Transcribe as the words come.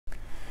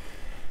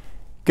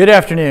Good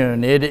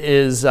afternoon. It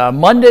is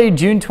Monday,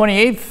 June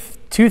 28th,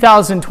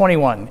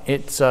 2021.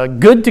 It's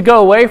good to go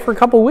away for a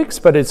couple weeks,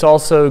 but it's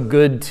also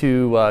good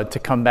to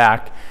come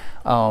back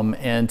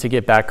and to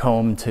get back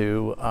home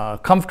to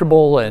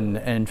comfortable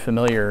and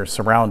familiar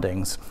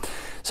surroundings.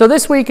 So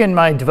this week in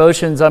my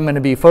devotions, I'm going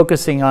to be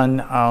focusing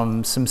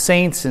on some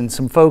saints and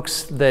some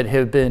folks that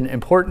have been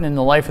important in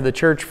the life of the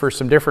church for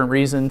some different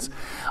reasons.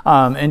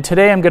 And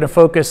today I'm going to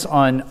focus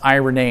on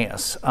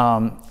Irenaeus.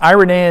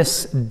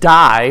 Irenaeus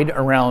died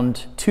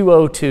around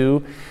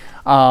 202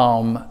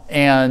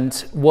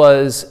 and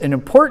was an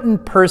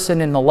important person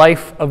in the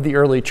life of the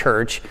early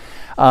church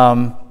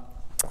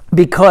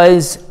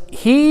because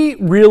he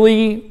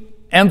really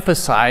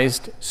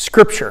emphasized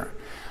Scripture.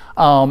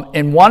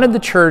 And wanted the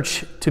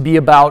church to be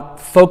about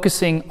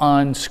focusing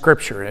on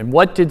Scripture and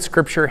what did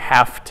Scripture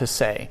have to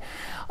say.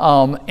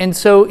 And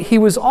so he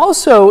was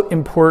also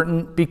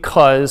important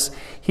because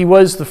he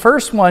was the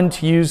first one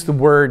to use the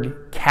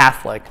word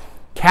Catholic.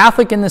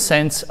 Catholic in the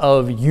sense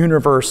of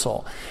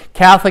universal.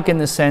 Catholic in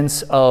the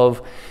sense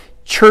of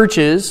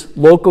churches,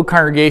 local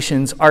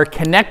congregations are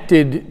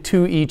connected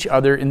to each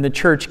other in the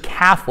church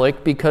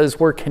Catholic because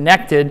we're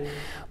connected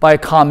by a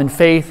common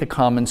faith, a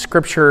common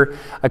scripture,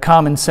 a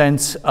common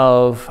sense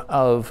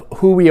of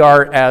who we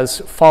are as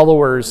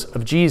followers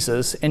of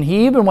Jesus. And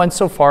he even went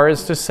so far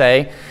as to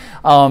say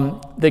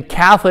the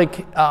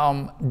Catholic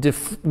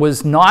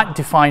was not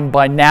defined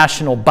by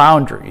national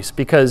boundaries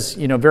because,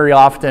 very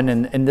often,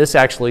 and this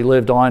actually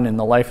lived on in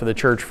the life of the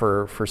church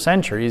for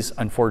centuries,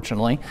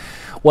 unfortunately,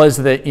 was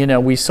that,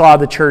 we saw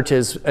the church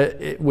as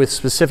with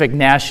specific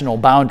national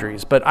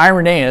boundaries. But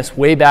Irenaeus,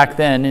 way back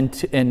then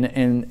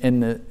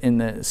in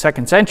the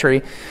second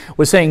century,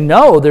 was saying,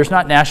 no, there's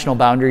not national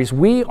boundaries.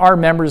 We are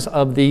members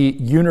of the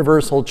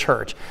universal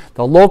church.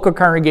 The local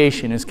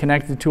congregation is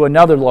connected to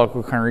another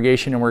local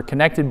congregation, and we're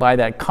connected by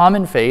that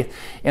common faith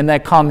and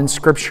that common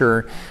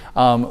scripture,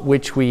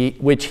 which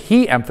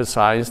he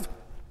emphasized.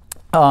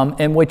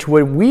 And which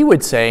we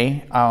would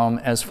say,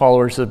 as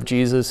followers of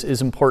Jesus,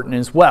 is important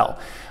as well.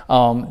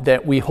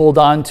 That we hold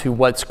on to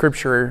what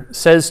Scripture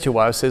says to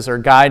us as our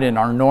guide and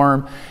our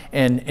norm,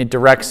 and it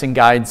directs and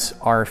guides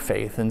our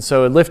faith. And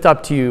so I lift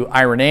up to you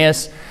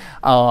Irenaeus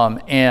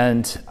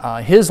and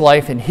his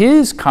life and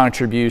his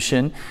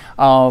contribution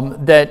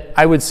that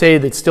I would say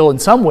that still in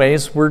some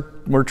ways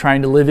we're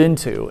trying to live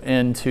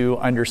into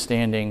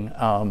understanding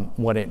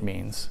what it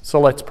means.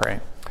 So let's pray.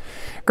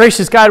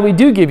 Gracious God, we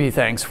do give you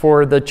thanks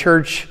for the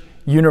church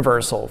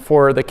universal,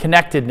 for the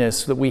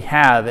connectedness that we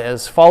have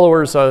as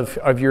followers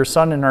of your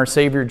Son and our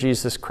Savior,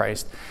 Jesus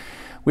Christ.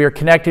 We are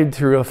connected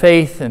through a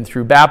faith and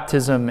through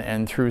baptism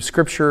and through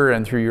Scripture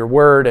and through your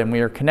Word, and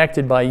we are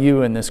connected by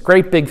you in this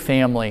great big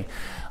family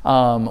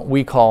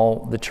we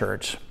call the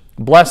church.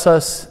 Bless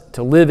us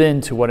to live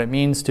into what it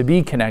means to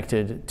be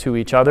connected to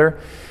each other,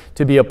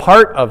 to be a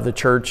part of the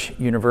church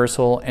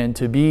universal, and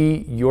to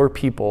be your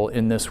people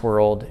in this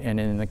world and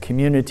in the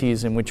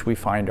communities in which we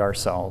find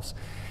ourselves.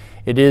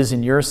 It is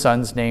in your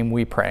Son's name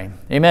we pray.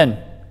 Amen.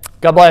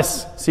 God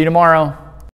bless. See you tomorrow.